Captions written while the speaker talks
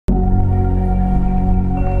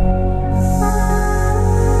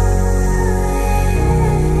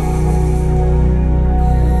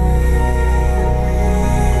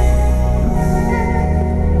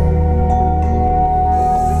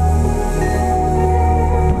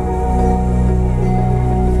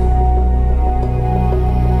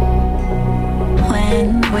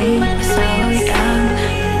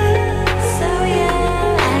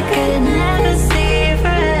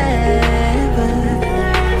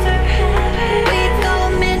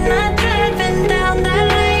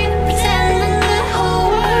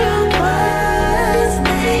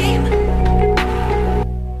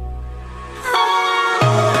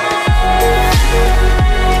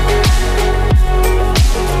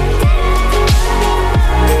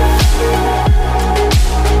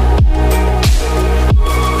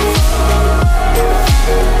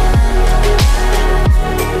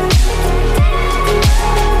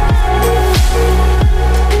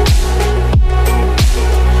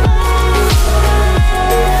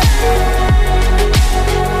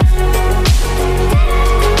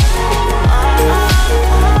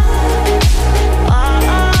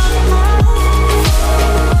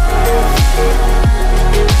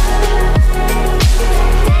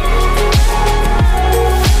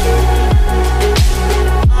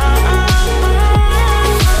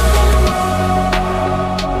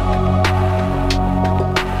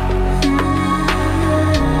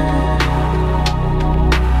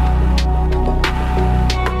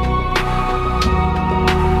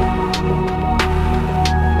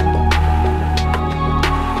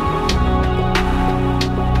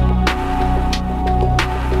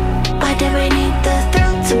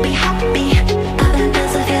to be happy. Heaven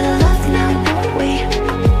doesn't feel love now, don't we?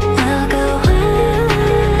 We'll go on.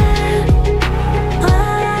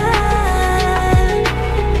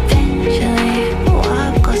 Eventually,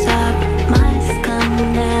 what goes up must come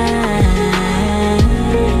down.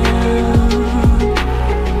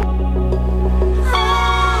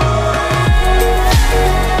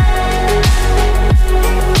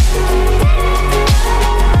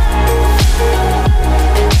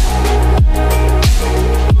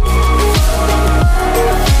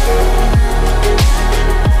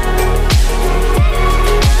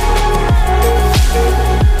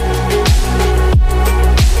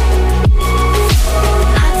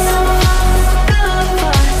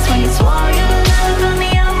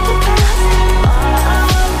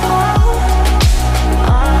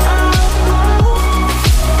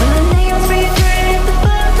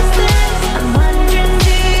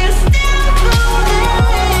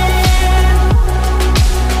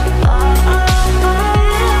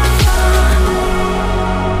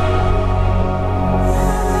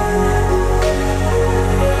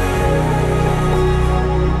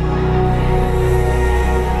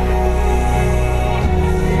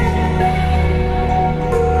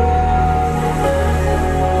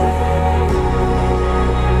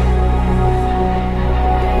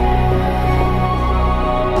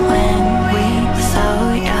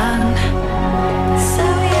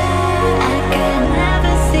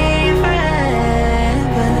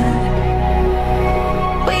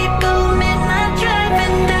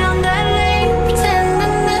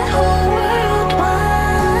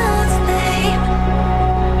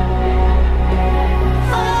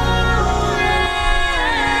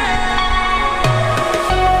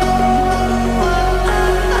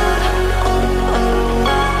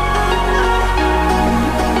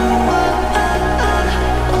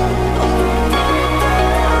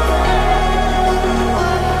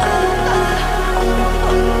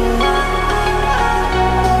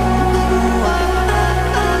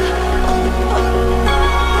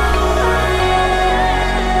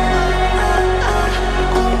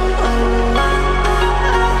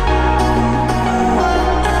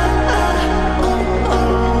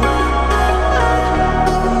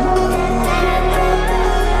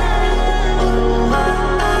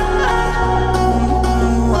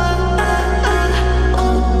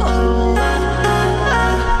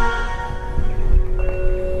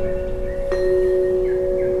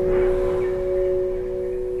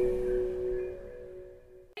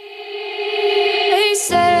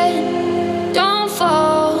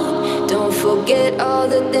 All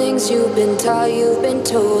the things you've been taught, you've been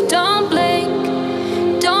told. Don't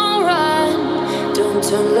blink, don't run, don't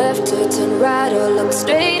turn left or turn right or look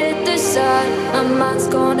straight at the sun. My mind's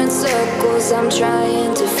going in circles, I'm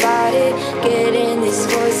trying to fight it. Getting these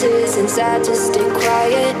voices inside to stay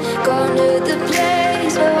quiet. Gone to the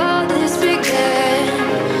place where all this began.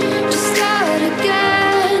 Just start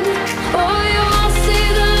again. Oh, you won't see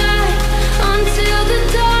the light until the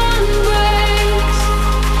dawn breaks.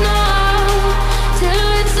 No, till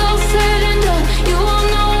it's all said and done, you won't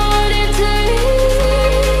know what it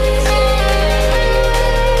takes.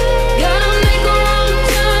 Gotta make a wrong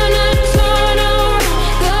turn and turn around.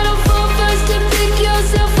 Gotta fall first to pick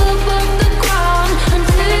yourself up off the ground.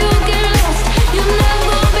 Until you get lost, you'll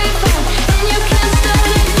never be found. And you can't start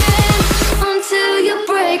again until you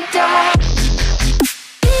break down.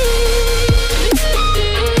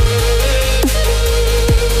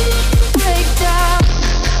 Break down.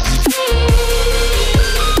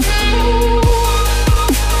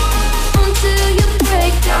 Until you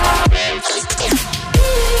break down.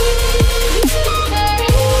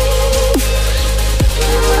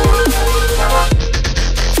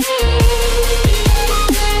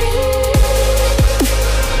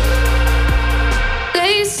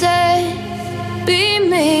 They say, be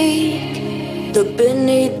meek. Look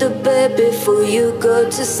beneath the bed before you go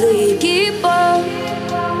to sleep. Keep on,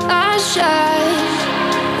 I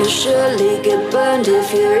shine. You'll surely get burned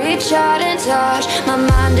if you reach out and touch. My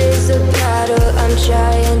mind is a battle, I'm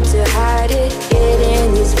trying to hide it.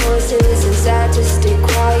 Getting these voices inside to stay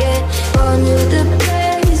quiet. On to the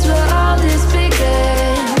place where all this began.